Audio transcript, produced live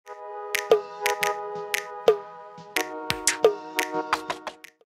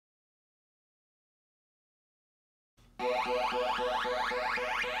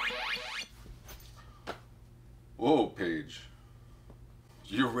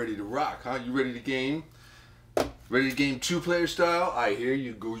ready to rock, huh? You ready to game? Ready to game two-player style? I hear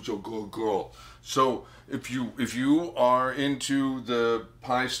you, go girl. So if you are into the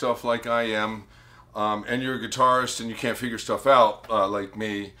Pi stuff like I am, and you're a guitarist and you can't figure stuff out like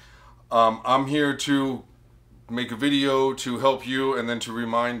me, I'm here to make a video to help you and then to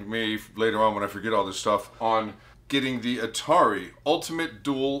remind me later on when I forget all this stuff on getting the Atari Ultimate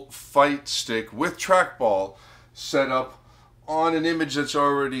Dual Fight Stick with trackball set up on an image that's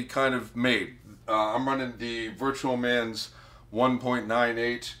already kind of made. I'm running the Virtualman's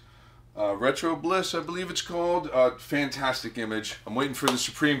 1.98 Retro Bliss, I believe it's called. Fantastic image. I'm waiting for the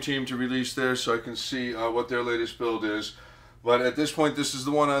Supreme team to release theirs so I can see what their latest build is. But at this point, this is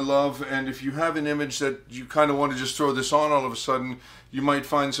the one I love, and if you have an image that you kind of want to just throw this on all of a sudden, you might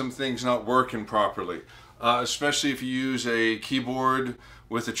find some things not working properly. Especially if you use a keyboard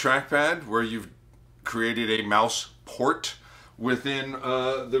with a trackpad where you've created a mouse port within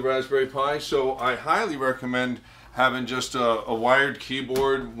the Raspberry Pi. So I highly recommend having just a wired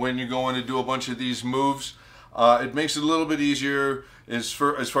keyboard when you're going to do a bunch of these moves. It makes it a little bit easier as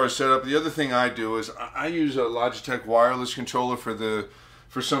far as setup. The other thing I do is I use a Logitech wireless controller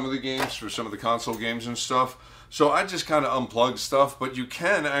for some of the games, for some of the console games and stuff. So I just kind of unplug stuff, but you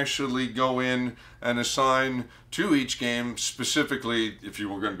can actually go in and assign to each game specifically if you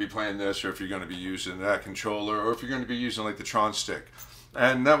were going to be playing this, or if you're going to be using that controller, or if you're going to be using like the Tron stick.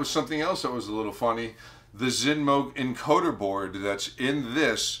 And that was something else that was a little funny. The Zinmo encoder board that's in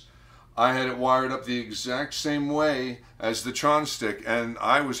this, I had it wired up the exact same way as the Tron stick, and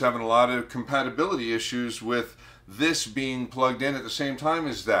I was having a lot of compatibility issues with this being plugged in at the same time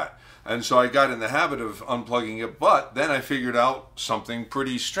as that. And so I got in the habit of unplugging it, but then I figured out something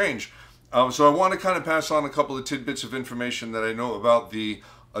pretty strange. So I want to kind of pass on a couple of tidbits of information that I know about the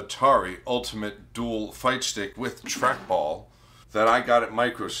Atari Ultimate Dual Fight Stick with trackball that I got at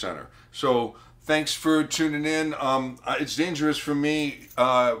MicroCenter. So thanks for tuning in. It's dangerous for me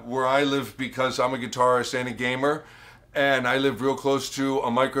where I live because I'm a guitarist and a gamer, and I live real close to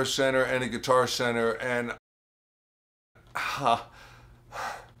a MicroCenter and a Guitar Center, and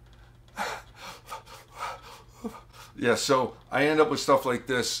yeah, so I end up with stuff like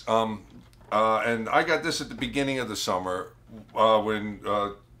this, and I got this at the beginning of the summer when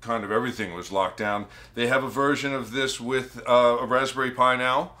kind of everything was locked down. They have a version of this with a Raspberry Pi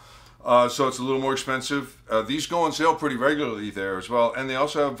now, so it's a little more expensive. These go on sale pretty regularly there as well, and they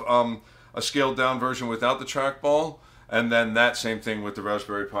also have a scaled down version without the trackball, and then that same thing with the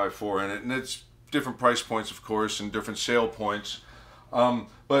Raspberry Pi 4 in it, and it's different price points, of course, and different sale points.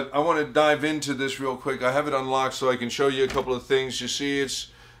 But I want to dive into this real quick. I have it unlocked so I can show you a couple of things. You see,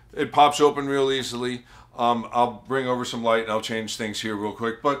 it pops open real easily. I'll bring over some light and I'll change things here real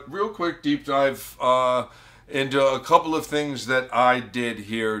quick. But real quick deep dive into a couple of things that I did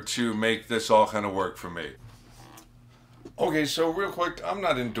here to make this all kind of work for me. Okay, so real quick, I'm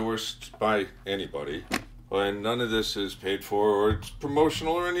not endorsed by anybody, and none of this is paid for or it's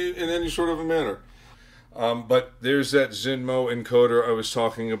promotional or in any sort of a manner. But there's that Zinmo encoder I was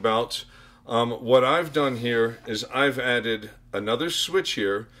talking about. What I've done here is I've added another switch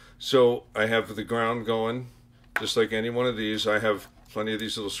here. So I have the ground going, just like any one of these. I have plenty of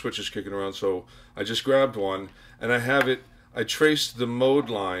these little switches kicking around, so I just grabbed one, and I traced the mode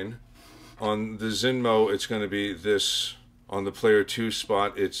line on the Zinmo. It's going to be this, on the player 2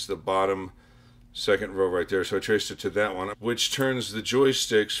 spot, it's the bottom second row right there. So I traced it to that one, which turns the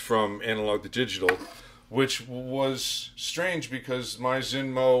joysticks from analog to digital, which was strange because my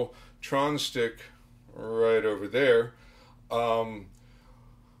Zinmo Tron stick right over there,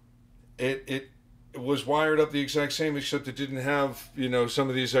 it was wired up the exact same, except it didn't have, you know, some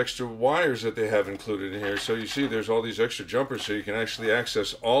of these extra wires that they have included in here. So you see there's all these extra jumpers so you can actually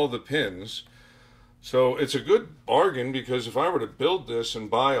access all the pins. So it's a good bargain, because if I were to build this and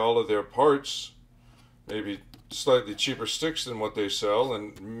buy all of their parts, maybe slightly cheaper sticks than what they sell,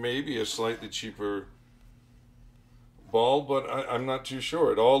 and maybe a slightly cheaper ball, but I'm not too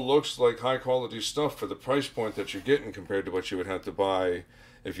sure. It all looks like high quality stuff for the price point that you're getting compared to what you would have to buy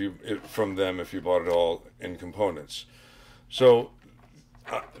from them if you bought it all in components. So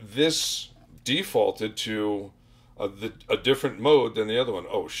this defaulted to a different mode than the other one.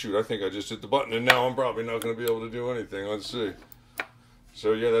 Oh shoot, I think I just hit the button and now I'm probably not going to be able to do anything. Let's see.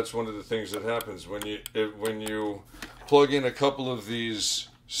 So yeah, that's one of the things that happens when you plug in a couple of these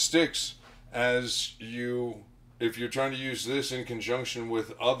sticks. If you're trying to use this in conjunction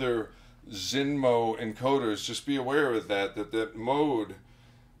with other Zinmo encoders, just be aware of that mode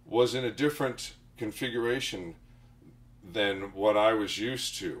was in a different configuration than what I was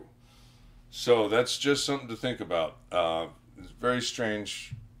used to. So that's just something to think about. It's very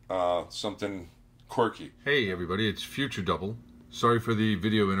strange something quirky. Hey everybody, it's Future Double. Sorry for the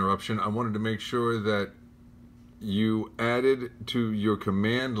video interruption. I wanted to make sure that you added to your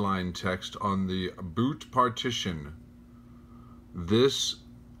command line text on the boot partition this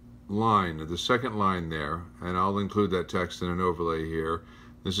line, the second line there, and I'll include that text in an overlay here.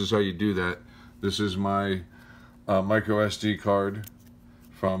 This is how you do that. This is my micro SD card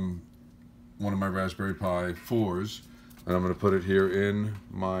from one of my Raspberry Pi 4s, and I'm going to put it here in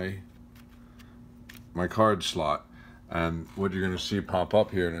my card slot. And what you're going to see pop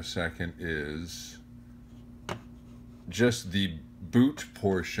up here in a second is just the boot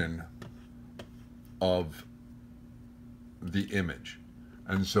portion of the image.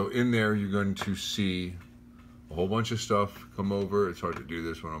 And so in there you're going to see a whole bunch of stuff come over. It's hard to do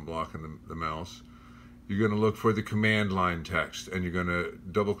this when I'm blocking the mouse. You're going to look for the command line text, and you're going to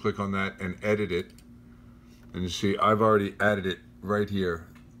double click on that and edit it. And you see I've already added it right here.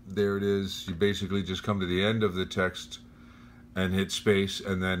 There it is. You basically just come to the end of the text and hit space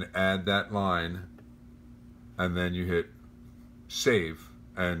and then add that line, and then you hit save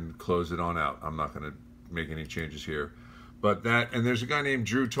and close it on out. I'm not going to make any changes here. But that, and there's a guy named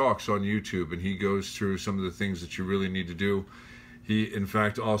Drew Talks on YouTube, and he goes through some of the things that you really need to do. He, in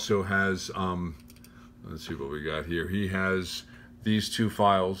fact, also has, let's see what we got here. He has these two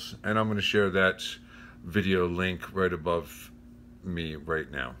files, and I'm going to share that video link right above me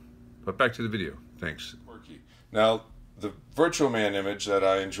right now. But back to the video. Thanks. Now, the Virtualman image that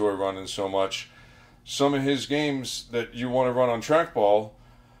I enjoy running so much, some of his games that you want to run on Trackball,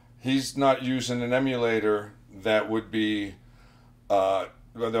 he's not using an emulator that would be that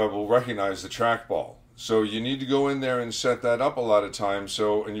will recognize the trackball. So you need to go in there and set that up a lot of times.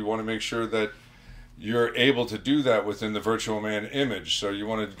 So, and you want to make sure that you're able to do that within the Virtualman image. So you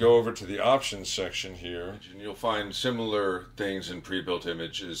want to go over to the options section here, and you'll find similar things in pre-built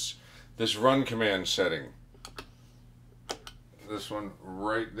images. This run command setting, this one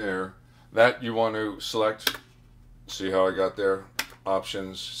right there, that you want to select. See how I got there?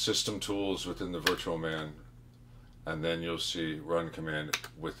 Options, system tools within the Virtualman, and then you'll see run command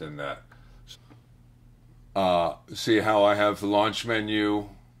within that. See how I have the launch menu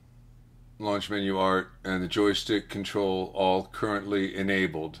art, and the joystick control all currently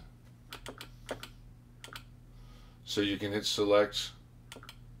enabled. So you can hit select,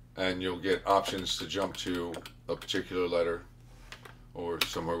 and you'll get options to jump to a particular letter or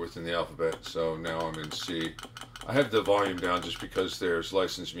somewhere within the alphabet. So now I'm in C. I have the volume down just because there's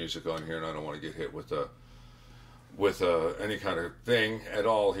licensed music on here, and I don't want to get hit with any kind of thing at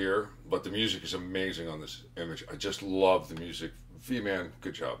all here. But the music is amazing on this image. I just love the music. V-Man,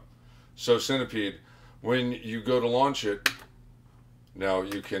 good job. So Centipede, when you go to launch it, now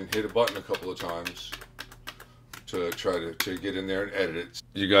you can hit a button a couple of times to try to get in there and edit it.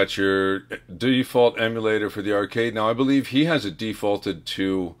 You got your default emulator for the arcade. Now I believe he has it defaulted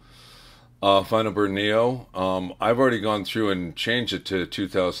to Final Bird Neo. I've already gone through and changed it to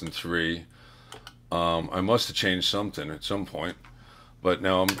 2003. I must have changed something at some point, but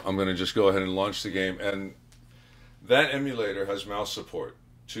now I'm going to just go ahead and launch the game. And that emulator has mouse support.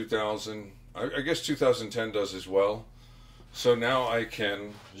 2000, I guess 2010 does as well. So now I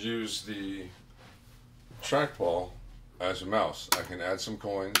can use the trackball as a mouse. I can add some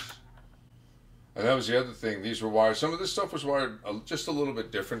coins. And that was the other thing. These were wired. Some of this stuff was wired just a little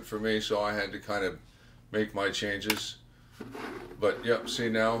bit different for me, so I had to kind of make my changes. But yep, see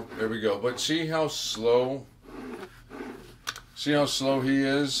now, there we go. But see how slow he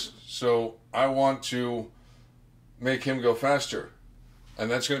is? So I want to make him go faster. And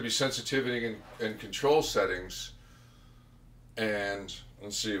that's going to be sensitivity and control settings. And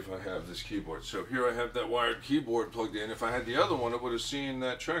let's see if I have this keyboard. So here I have that wired keyboard plugged in. If I had the other one, it would have seen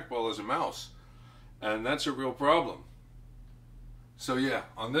that trackball as a mouse. And that's a real problem. So yeah,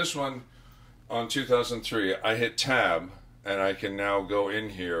 on this one, on 2003, I hit tab, and I can now go in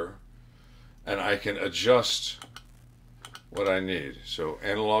here and I can adjust what I need. So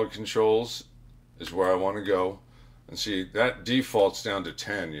analog controls is where I want to go. And see, that defaults down to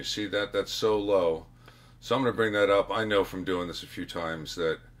 10. You see that? That's so low. So I'm going to bring that up. I know from doing this a few times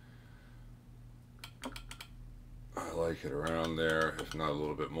that I like it around there, if not a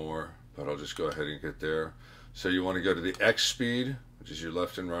little bit more. But I'll just go ahead and get there. So you want to go to the X speed, which is your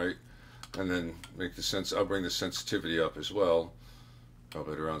left and right, and then make the sense. I'll bring the sensitivity up as well,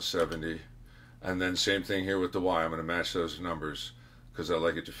 probably at around 70. And then same thing here with the Y. I'm going to match those numbers because I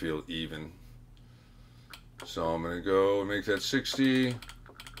like it to feel even. So I'm going to go and make that 60, and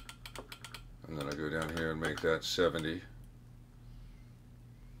then I go down here and make that 70.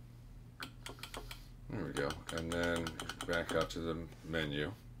 There we go. And then back out to the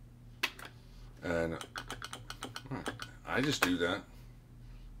menu. And I just do that.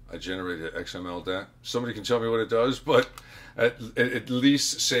 I generate an XML DAT. Somebody can tell me what it does, but at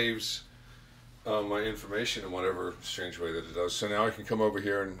least saves my information in whatever strange way that it does. So now I can come over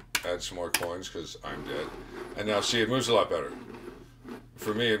here and add some more coins because I'm dead. And now see, it moves a lot better.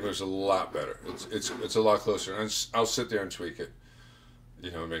 For me, it moves a lot better. It's a lot closer. And I'll sit there and tweak it,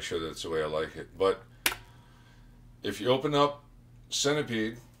 you know, make sure that it's the way I like it. But if you open up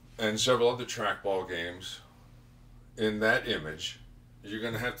Centipede and several other trackball games in that image, you're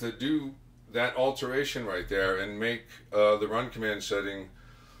going to have to do that alteration right there and make the run command setting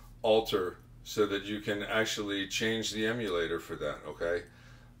alter so that you can actually change the emulator for that, okay?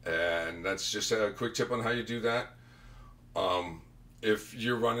 And that's just a quick tip on how you do that. If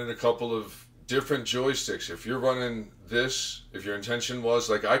you're running a couple of different joysticks, if you're running this, if your intention was,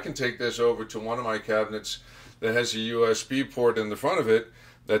 like I can take this over to one of my cabinets that has a USB port in the front of it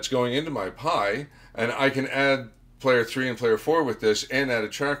that's going into my Pi, and I can add player 3 and player 4 with this and add a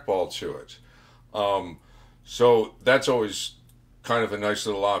trackball to it. So that's always kind of a nice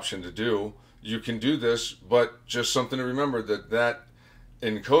little option to do. You can do this, but just something to remember that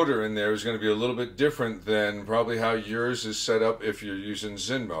encoder in there is going to be a little bit different than probably how yours is set up if you're using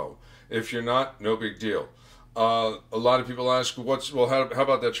Zinmo. If you're not, no big deal. A lot of people ask, how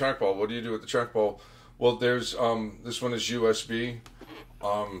about that trackball? What do you do with the trackball? Well, there's this one is USB.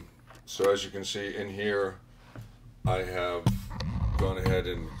 So as you can see in here, I have gone ahead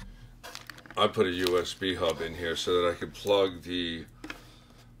and I put a USB hub in here so that I could plug the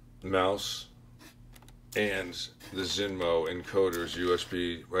mouse and the Zinmo encoder's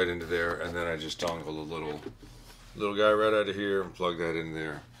USB right into there, and then I just dongle a little guy right out of here and plug that in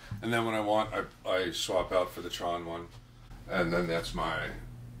there. And then when I want, I swap out for the Tron one. And then that's my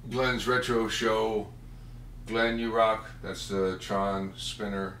Glenn's Retro Show. Glenn, you rock. That's the Tron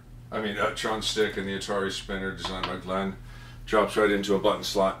spinner. Tron stick and the Atari spinner designed by Glenn. Drops right into a button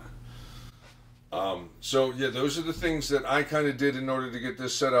slot. So yeah, those are the things that I kind of did in order to get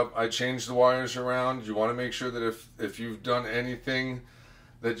this set up. I changed the wires around. You want to make sure that if you've done anything,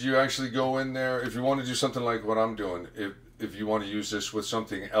 that you actually go in there. If you want to do something like what I'm doing, if you want to use this with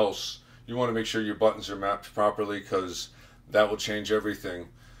something else, you want to make sure your buttons are mapped properly, because that will change everything.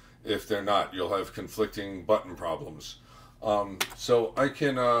 If they're not, you'll have conflicting button problems. So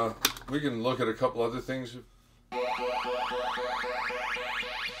we can look at a couple other things.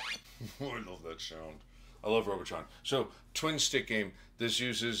 I love that sound. I love Robotron. So, twin stick game. This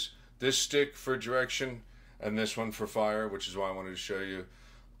uses this stick for direction and this one for fire, which is why I wanted to show you.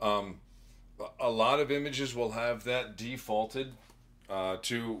 A lot of images will have that defaulted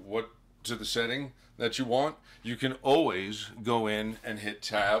to the setting that you want. You can always go in and hit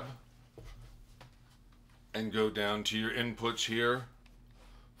tab and go down to your inputs here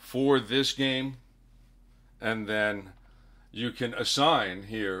for this game, and then you can assign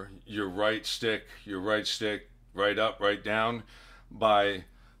here your right stick, right up, right down, by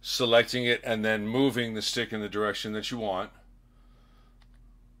selecting it and then moving the stick in the direction that you want.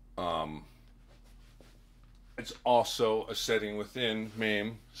 It's also a setting within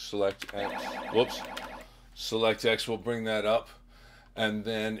MAME. Select X. Whoops. Select X will bring that up, and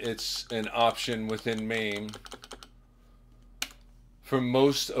then it's an option within MAME for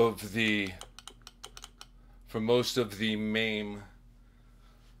most of the MAME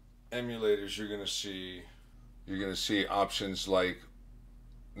emulators. You're gonna see options like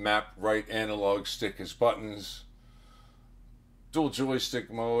map right analog stick as buttons, dual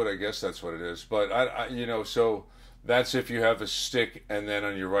joystick mode. I guess that's what it is. But so that's if you have a stick and then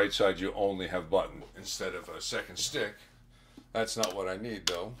on your right side you only have button instead of a second stick. That's not what I need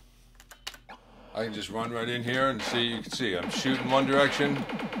though. I can just run right in here and see. You can see I'm shooting one direction.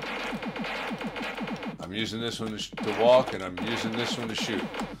 I'm using this one to walk, and I'm using this one to shoot.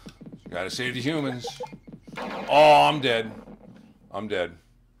 Gotta save the humans. Oh, I'm dead. I'm dead.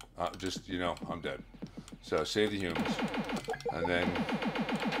 I'm dead. So save the humans. And then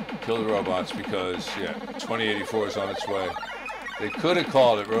kill the robots, because, 2084 is on its way. They could have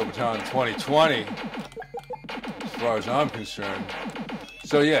called it Robotron 2020, as far as I'm concerned.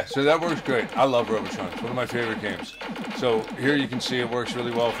 So that works great. I love Robotron. It's one of my favorite games. So here you can see it works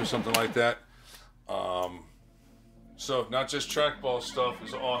really well for something like that. So not just trackball stuff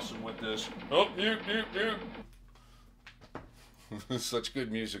is awesome with this. Oh, mute. Such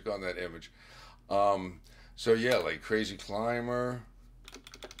good music on that image. Like Crazy Climber.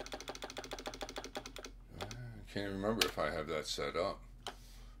 I can't even remember if I have that set up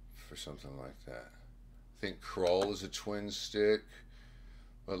for something like that. I think Crawl is a twin stick.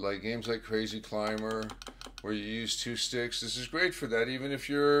 But like games like Crazy Climber, where you use 2 sticks. This is great for that, even if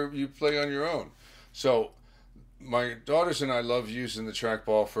you play on your own. So my daughters and I love using the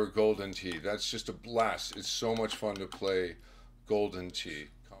trackball for Golden Tee. That's just a blast. It's so much fun to play Golden Tee.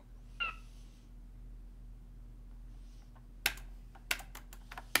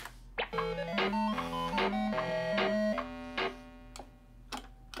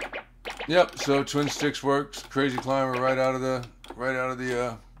 Yep, so twin sticks works. Crazy Climber right out of the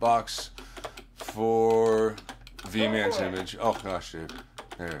box for V-Man's Image. Oh gosh, dude.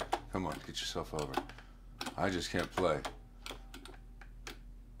 There, come on, get yourself over. I just can't play.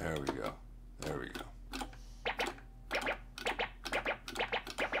 There we go. There we go.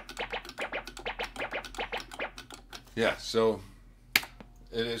 Yeah, so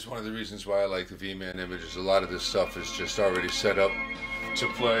it is one of the reasons why I like the V-Man Images. A lot of this stuff is just already set up to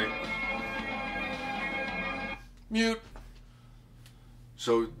play. Mute.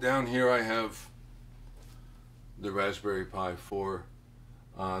 So down here I have the Raspberry Pi 4,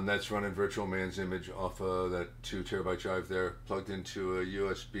 and that's running Virtualman's Image off of that 2 terabyte drive there, plugged into a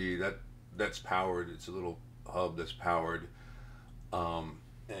USB. That's powered. It's a little hub that's powered, and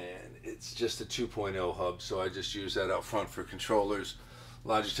it's just a 2.0 hub. So I just use that out front for controllers.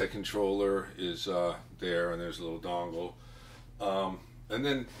 Logitech controller is there, and there's a little dongle. And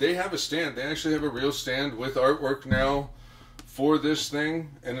then they have a stand. They actually have a real stand with artwork now for this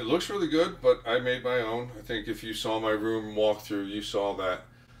thing, and it looks really good, but I made my own. I think if you saw my room walkthrough, you saw that.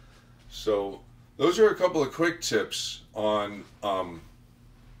 So those are a couple of quick tips on how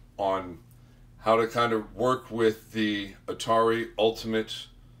to kind of work with the Atari Ultimate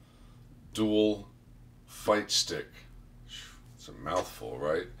Dual Fight Stick. It's a mouthful,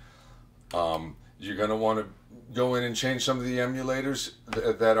 right? You're going to want to go in and change some of the emulators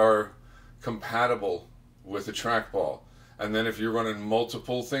that are compatible with the trackball. And then if you're running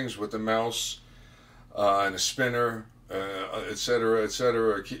multiple things with the mouse and a spinner, etc.,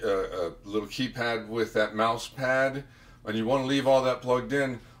 etc., a little keypad with that mouse pad, and you want to leave all that plugged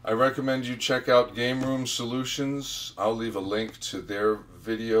in, I recommend you check out Game Room Solutions. I'll leave a link to their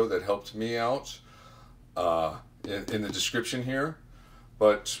video that helped me out in the description here.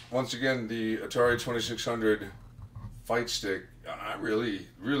 But once again, the Atari 2600 Fight Stick, I really,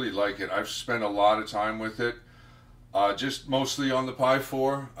 really like it. I've spent a lot of time with it, just mostly on the Pi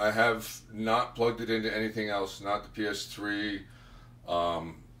 4. I have not plugged it into anything else, not the PS3,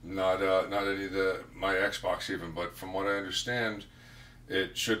 not any of my Xbox even. But from what I understand,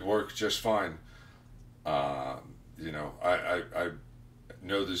 it should work just fine. You know, I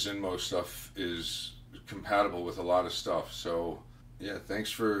know the Zenmo stuff is compatible with a lot of stuff, so. Yeah, thanks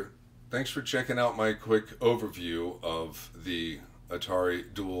for checking out my quick overview of the Atari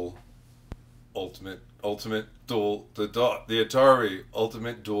the Atari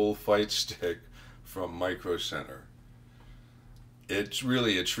Ultimate Dual Fight Stick from MicroCenter. It's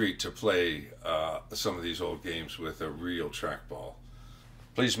really a treat to play some of these old games with a real trackball.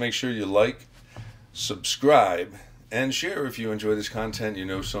 Please make sure you like, subscribe, and share if you enjoy this content. You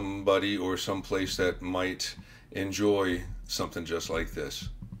know somebody or someplace that might enjoy something just like this.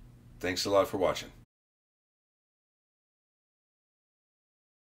 Thanks a lot for watching.